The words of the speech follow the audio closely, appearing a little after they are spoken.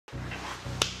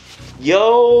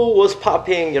Yo, what's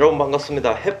popping? 여러분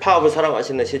반갑습니다. 힙합을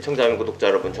사랑하시는 시청자 및 구독자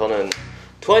여러분, 저는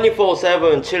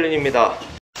 24/7 칠린입니다.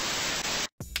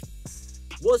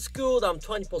 What's good? I'm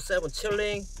 24/7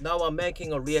 chilling. Now I'm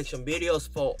making a reaction videos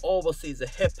for overseas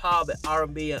hip-hop,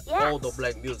 R&B and all the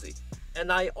black music.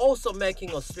 And I also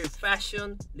making a street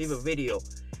fashion review video.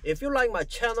 If you like my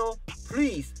channel,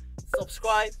 please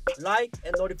subscribe, like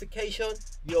and notification.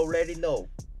 You already know.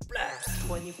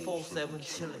 24/7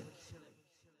 chilling.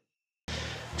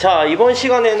 자, 이번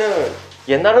시간에는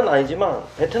옛날은 아니지만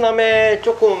베트남에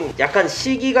조금 약간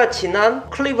시기가 지난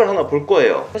클립을 하나 볼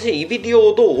거예요. 사실 이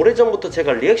비디오도 오래전부터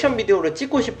제가 리액션 비디오를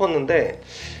찍고 싶었는데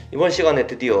이번 시간에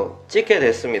드디어 찍게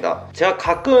됐습니다. 제가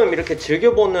가끔 이렇게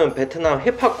즐겨보는 베트남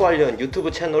힙합 관련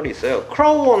유튜브 채널이 있어요.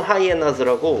 크라운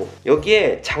하이에나스라고.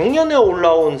 여기에 작년에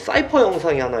올라온 사이퍼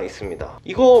영상이 하나 있습니다.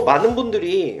 이거 많은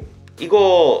분들이,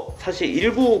 이거 사실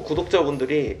일부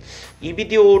구독자분들이 이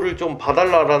비디오를 좀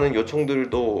봐달라라는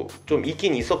요청들도 좀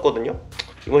있긴 있었거든요.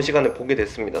 이번 시간에 보게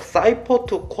됐습니다.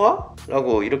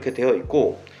 사이퍼투콰라고 이렇게 되어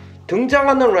있고,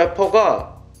 등장하는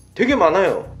래퍼가 되게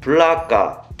많아요.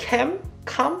 블라카, 캠,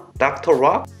 캄, 닥터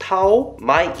락, 타오,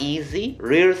 마이이지,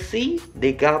 릴씨,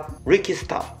 네갑,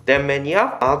 리키스타,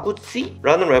 댄매니악, 마구찌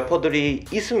라는 래퍼들이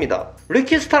있습니다.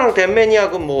 리키스타랑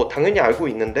댄매니악은 뭐 당연히 알고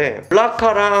있는데,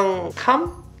 블라카랑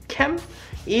캠?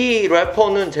 이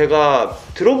래퍼는 제가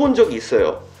들어본 적이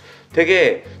있어요.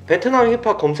 되게 베트남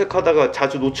힙합 검색하다가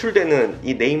자주 노출되는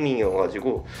이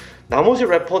네이밍이어가지고 나머지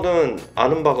래퍼는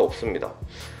아는 바가 없습니다.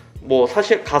 뭐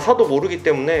사실 가사도 모르기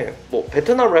때문에 뭐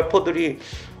베트남 래퍼들이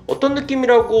어떤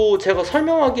느낌이라고 제가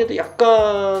설명하기에도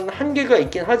약간 한계가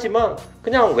있긴 하지만,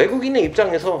 그냥 외국인의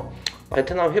입장에서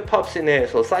베트남 힙합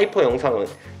씬에서 사이퍼 영상은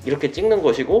이렇게 찍는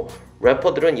것이고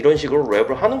래퍼들은 이런 식으로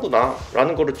랩을 하는구나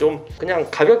라는 거를 좀 그냥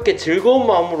가볍게 즐거운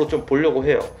마음으로 좀 보려고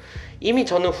해요. 이미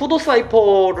저는 후도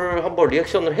사이퍼를 한번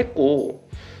리액션을 했고,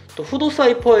 또 후도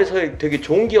사이퍼에서 되게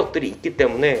좋은 기억들이 있기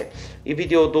때문에 이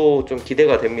비디오도 좀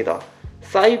기대가 됩니다.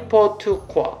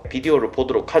 CYPHERTOQUA 비디오를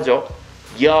보도록 하죠.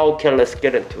 Yo, okay, let's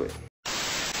get into it.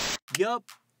 Yup,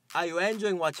 are you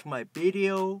enjoying watching my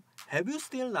video? Have you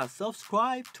still not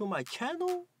subscribed to my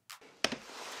channel?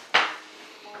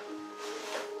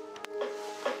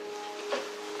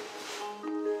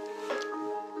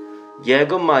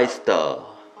 Jägermeister.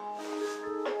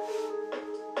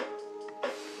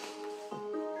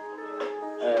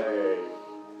 Hey,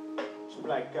 it's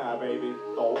Blacka, baby.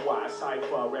 Tổ quả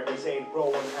Cypher represent bro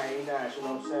and Hyenas, you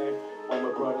know what I'm saying? All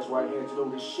my brothers right here to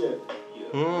do this shit.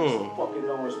 Yeah, make some fucking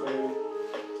noise, baby.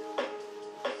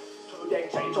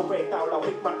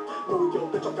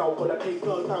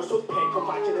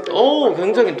 오,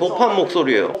 굉장히 도프한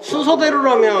목소리예요.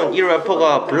 순서대로라면 이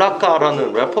래퍼가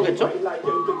블라카라는 래퍼겠죠?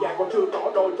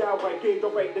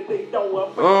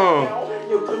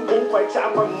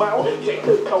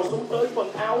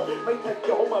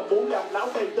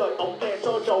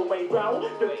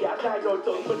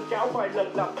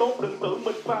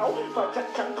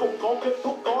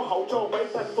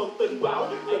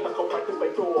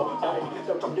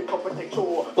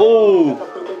 오.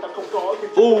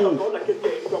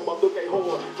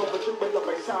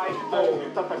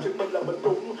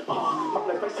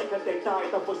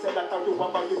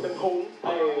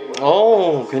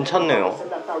 오, 괜찮네요.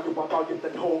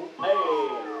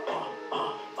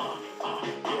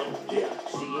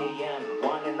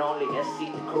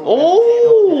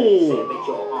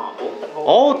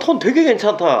 오, 톤 되게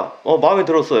괜찮다. 마음에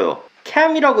들었어요.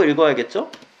 캠이라고 읽어야겠죠?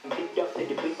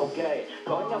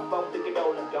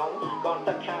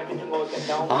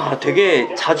 아,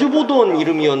 되게 자주 보던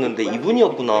이름이었는데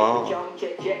이분이었구나.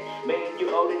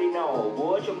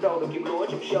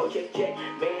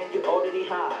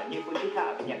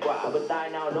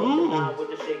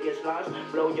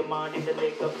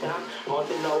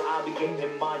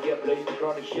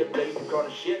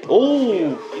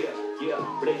 오.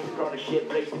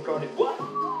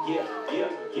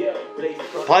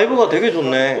 바이브가 되게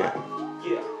좋네.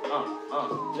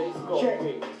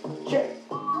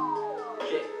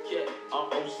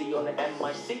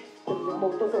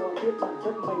 một tôi sợ biết bản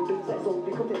thân mày đừng dại dột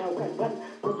vì không thể nào cản ngăn.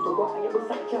 Một tối qua anh em bước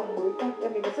sang trang mới, các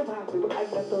em mình xếp hàng vì bọn anh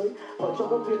đã tới. Ở trong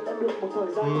công viên đã được một thời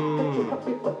gian, cách trường khác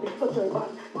biệt vẫn tính vào trời bạn.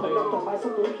 Mày đang thoải mái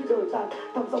sống tới khi đời tàn,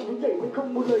 thăm dòng những nhảy nhưng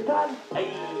không một lời than.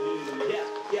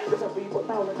 Bây giờ vì bọn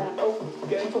tao là đàn ông,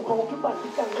 trong khó kiếm bản thì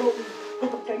càng rộn.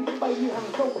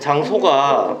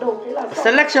 장소가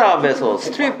셀렉샵에서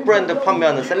스트릿 브랜드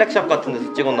판매하는 셀렉샵 같은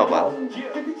데서 찍었나봐요.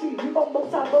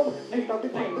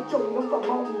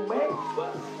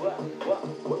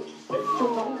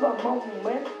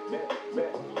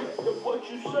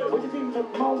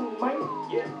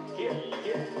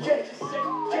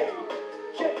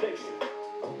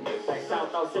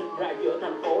 sinh ra giữa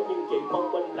thành phố nhưng chỉ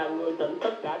mong mình là người tỉnh,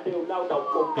 tất cả đều lao động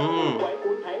một cách quán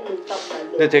cuối tháng lương tâm là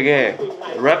근데 되게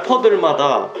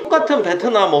래퍼들마다 똑같은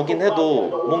베트남어긴 해도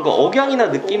뭔가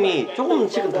억양이나 느낌이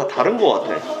조금씩은 다 다른 것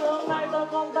같아.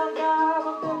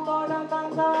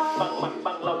 bằng mặt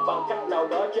bằng lòng bằng cách nào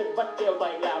đó trên vách treo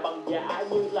toàn là bằng giả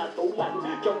như là tủ lạnh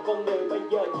trong con người bây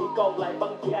giờ chỉ còn lại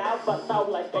bằng giả và tao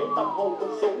lại cấy tâm hồn mình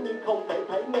xuống nhưng không thể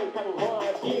thấy nơi thăng hoa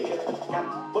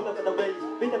ngành bốn năm đầu đi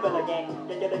biết tên về là nhạc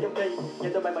dành cho đời trong đi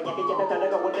nhìn tôi mày mà nhạc cái chân trời đã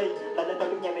còn quên đi lại lên thôi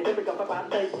trong nhà này tới mình cần phải phá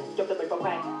đi trong tình mình phong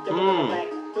phàng trong tình mình lạc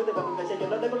thứ tình mình sẽ cho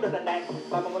nó đến mức đường đàn đàn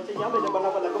và mọi người sẽ nhớ về được bao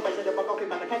lâu và là của mày sẽ được bao con khi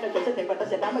mà nó khác nơi chỗ xuất hiện và nó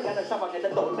sẽ đám với cả đời sau vào ngày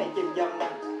tên tuổi mày chìm dần nè.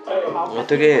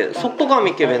 되게 속도감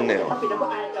있게 뱉네요.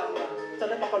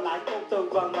 Còn lại câu từ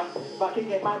vần và khi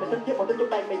ngày mai mày tính với một tính trong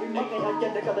tay mày biến mất ngay ở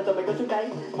trên để cầm từ từ mày có xuống đấy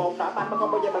một tả banh mà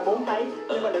không bao giờ mày muốn thấy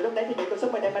nhưng mà được lúc đấy thì những cơn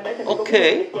sóng mày đem mang đến thì mày cũng Ok.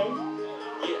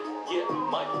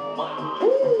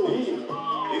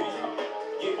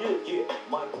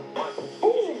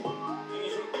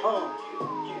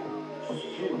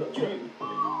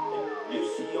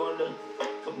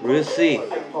 Lucy.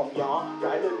 Anh phòng gió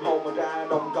rải lên hồn mà ra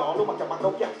đồng cỏ lúc mặt trời bắt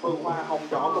đống chặt phường hoa hồng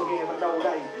đỏ con nghe ban đầu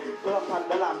đây với âm thanh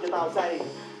đã làm cho tao say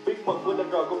biết mực vươn lên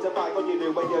rồi cũng sẽ phải có nhiều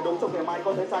điều bây giờ đúng trong ngày mai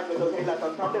có thể sai người thường hay là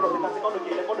thần thánh để rồi thì ta sẽ có được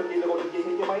gì để có được gì là còn được gì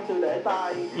thì như mấy từ để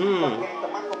tay tầm ngang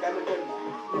tầm mắt không cả lịch trình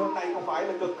nhưng hôm nay không phải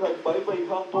là cực hình bởi vì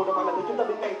hơn thua đâu phải là thứ chúng ta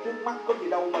biết ngay trước mắt có gì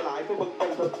đâu mà lại phải bực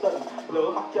mình thực tình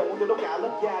lửa mặt trời muốn đưa đốt cả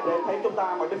lớp da để thấy chúng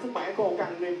ta mọi đêm sức khỏe khô cằn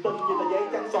niềm tin như tờ giấy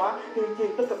trắng xóa thiên nhiên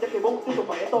tất cả các cây bút tiếp tục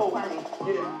vẽ tô ăn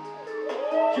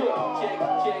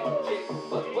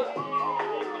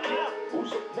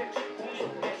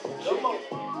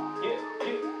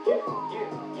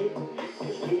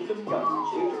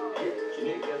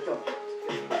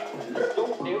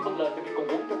nếu vâng lời về cái cùng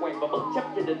muốn cho quen và bất chấp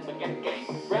gia đình mình ngăn cản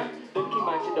rap đến khi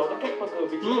mà trình độ nó khác phần người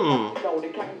vì chỉ đầu để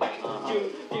khăn bạn chưa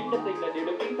kiếm đến tiền là điều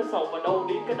đã khiến ta sầu và đâu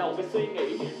điên cái đầu về suy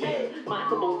nghĩ mà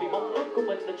ta buồn vì mong ước của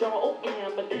mình là cho út nhà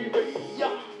mình đi bị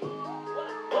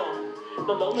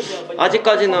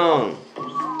아직까지는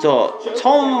저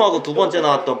처음하고 두 번째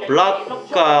나왔던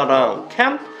블락가랑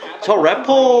캠? 저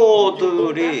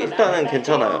래퍼들이 일단은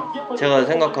괜찮아요. 제가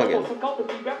생각하기엔.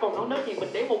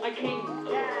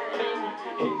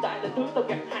 Hiện tại là thứ tao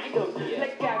gặt hái được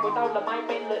Blacka của tao là my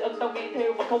man lời ân tao nghe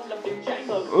theo và không làm điều trái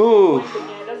ngược Quay từ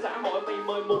nhà ra xã hội mày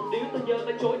mời một điếu tao giơ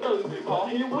tay chối từ Họ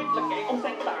hiếu quyết là kẻ ông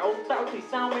sáng tạo Tao thì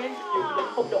sao man Dù là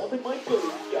không độ thì mới cười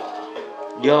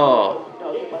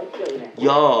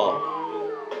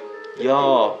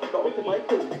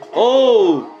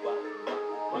오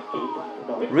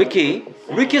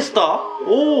리키 스타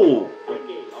오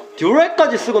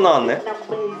듀엣까지 쓰고 나왔네.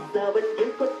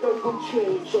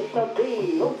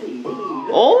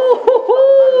 오호호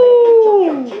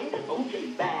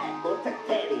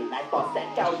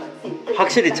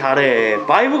확실히 잘해.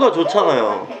 바이브가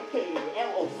좋잖아요.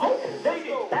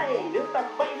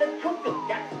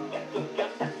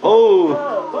 오우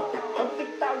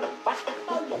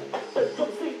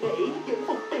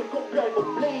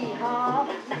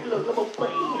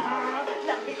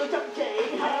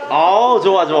아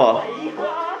좋아 좋아.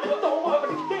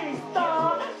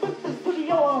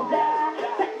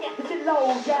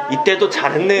 이때도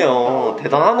잘했네요.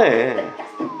 대단하네.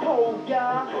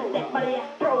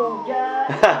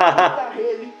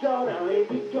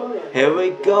 Here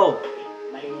we go.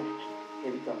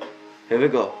 Here we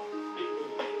go.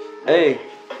 Hey,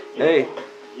 hey,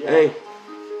 hey.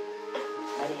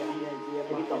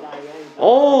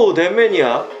 오,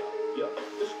 Datmaniac.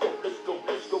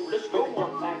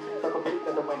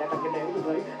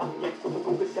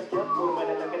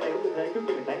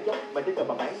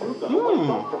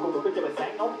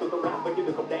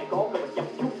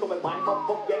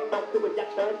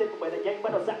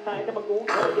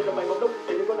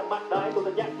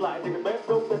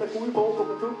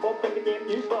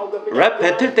 랩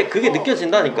배틀 때 그게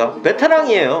느껴진다니까.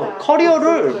 베테랑이에요.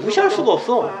 커리어를 무시할 수가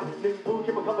없어.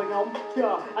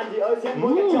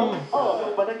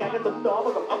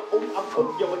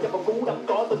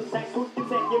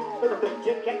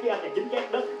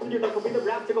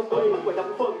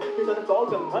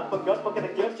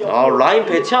 아 라인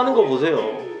배치하는 거 보세요.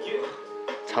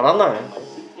 잘하나요?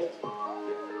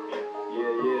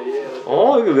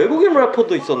 여기 외국인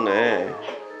래퍼도 있었네.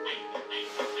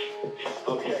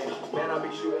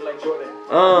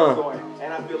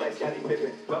 And I feel like Scottie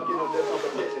Pippen, dunking on their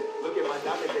competition. Look at my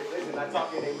diamonds, they glisten. I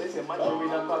talk and they listen. My jewelry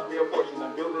done cost me a fortune.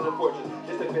 I'm building a fortune.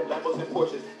 Just a bit Lambos and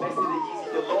Porsches. Next to the easy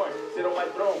DeLorean. Sit on my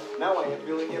throne. Now I am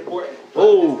feeling important.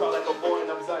 Oh. Call like a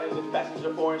foreign. I'm signing with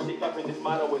passenger foreign. She cuffing. This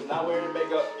motto is not wearing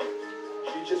makeup.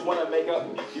 She just wanna make up.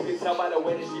 You can tell by the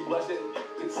way that she blushing.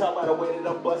 Can tell by the way that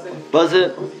I'm buzzing.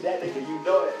 Buzzing. Pussy that nigga, you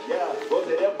know it. Yeah, both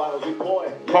of them bottles we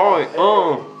pouring. Pouring.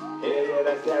 Yeah,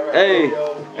 that's that right. Hey,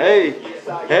 yo. hey,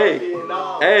 Inside hey,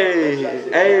 Vietnam. hey, That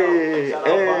shit hey, down. Shout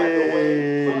out by the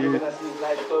way. hey. For giving us these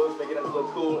nice clothes, making us look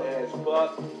cool as fuck.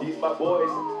 These my boys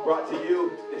brought to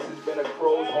you. This has been a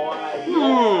Crows on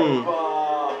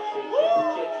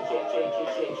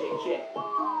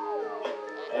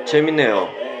재밌네요.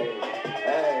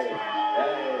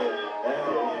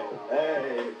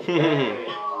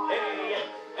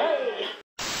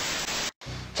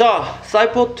 자,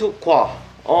 사이퍼투과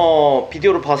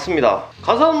비디오를 봤습니다.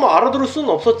 가사는 뭐 알아들을 수는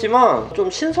없었지만 좀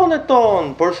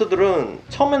신선했던 벌스들은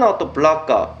처음에 나왔던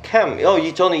블락가, 캠,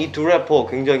 저는 이 두 래퍼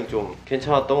굉장히 좀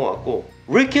괜찮았던 것 같고,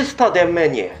 리키스타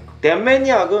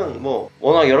댄매니악은 뭐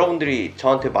워낙 여러분들이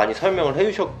저한테 많이 설명을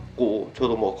해주셨고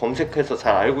저도 뭐 검색해서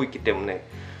잘 알고 있기 때문에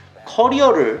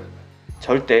커리어를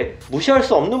절대 무시할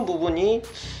수 없는 부분이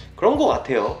그런 것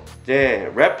같아요.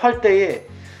 이제 랩할 때에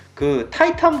그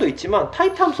타이트함도 있지만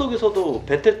타이트함 속에서도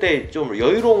배틀 때 좀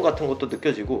여유로움 같은 것도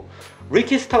느껴지고,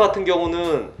 리키스타 같은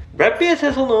경우는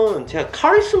랩비엣에서는 제가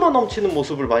카리스마 넘치는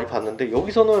모습을 많이 봤는데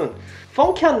여기서는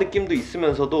펑키한 느낌도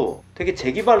있으면서도 되게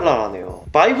재기발랄하네요.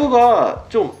 바이브가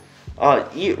좀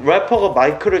이 래퍼가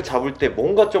마이크를 잡을 때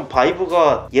뭔가 좀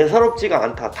바이브가 예사롭지가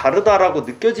않다, 다르다라고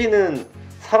느껴지는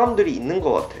사람들이 있는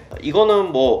것 같아요.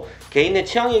 이거는 뭐 개인의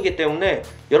취향이기 때문에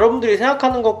여러분들이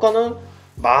생각하는 것과는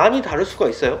많이 다를 수가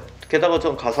있어요. 게다가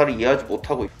전 가사를 이해하지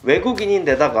못하고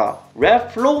외국인인데다가 랩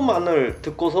플로우만을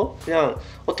듣고서 그냥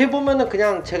어떻게 보면은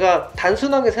그냥 제가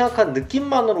단순하게 생각한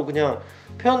느낌만으로 그냥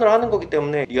표현을 하는 거기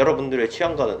때문에 여러분들의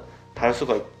취향과는 다를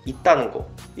수가 있다는 거.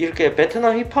 이렇게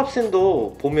베트남 힙합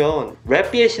씬도 보면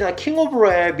랩비엣이나 킹 오브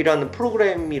랩이라는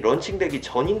프로그램이 런칭되기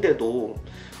전인데도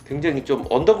굉장히 좀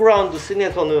언더그라운드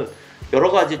씬에서는 여러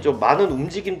가지 좀 많은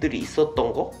움직임들이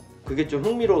있었던 거, 그게 좀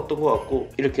흥미로웠던 것 같고,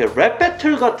 이렇게 랩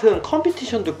배틀 같은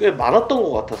컴피티션도 꽤 많았던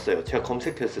것 같았어요. 제가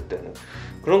검색했을 때는.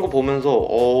 그런 거 보면서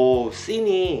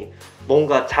씬이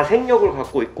뭔가 자생력을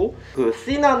갖고 있고 그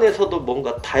씬 안에서도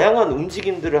뭔가 다양한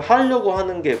움직임들을 하려고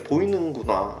하는 게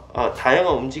보이는구나,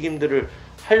 다양한 움직임들을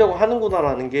하려고 하는구나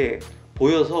라는 게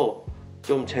보여서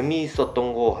좀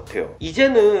재미있었던 것 같아요.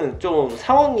 이제는 좀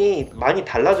상황이 많이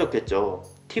달라졌겠죠.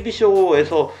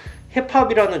 TV쇼에서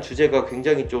힙합이라는 주제가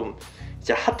굉장히 좀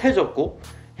이제 핫해졌고,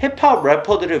 힙합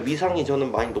래퍼들의 위상이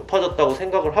저는 많이 높아졌다고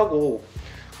생각을 하고,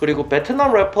 그리고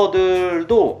베트남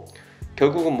래퍼들도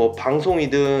결국은 뭐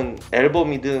방송이든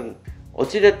앨범이든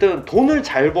어찌됐든 돈을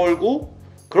잘 벌고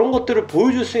그런 것들을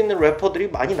보여줄 수 있는 래퍼들이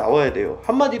많이 나와야 돼요.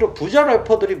 한마디로 부자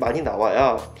래퍼들이 많이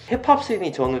나와야 힙합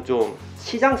씬이 저는 좀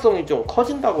시장성이 좀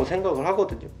커진다고 생각을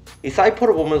하거든요. 이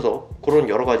사이퍼를 보면서 그런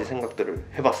여러 가지 생각들을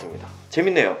해봤습니다.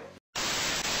 재밌네요.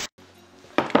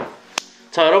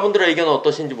 자, 여러분들의 의견은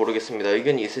어떠신지 모르겠습니다.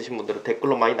 의견이 있으신 분들은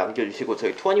댓글로 많이 남겨주시고,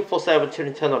 저희 24/7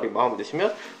 칠린 채널이 마음에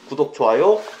드시면 구독,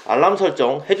 좋아요, 알람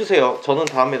설정 해주세요. 저는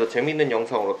다음에 더 재밌는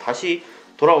영상으로 다시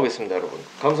돌아오겠습니다. 여러분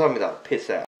감사합니다.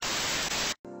 Peace out.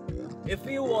 If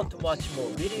you want to watch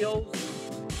more videos,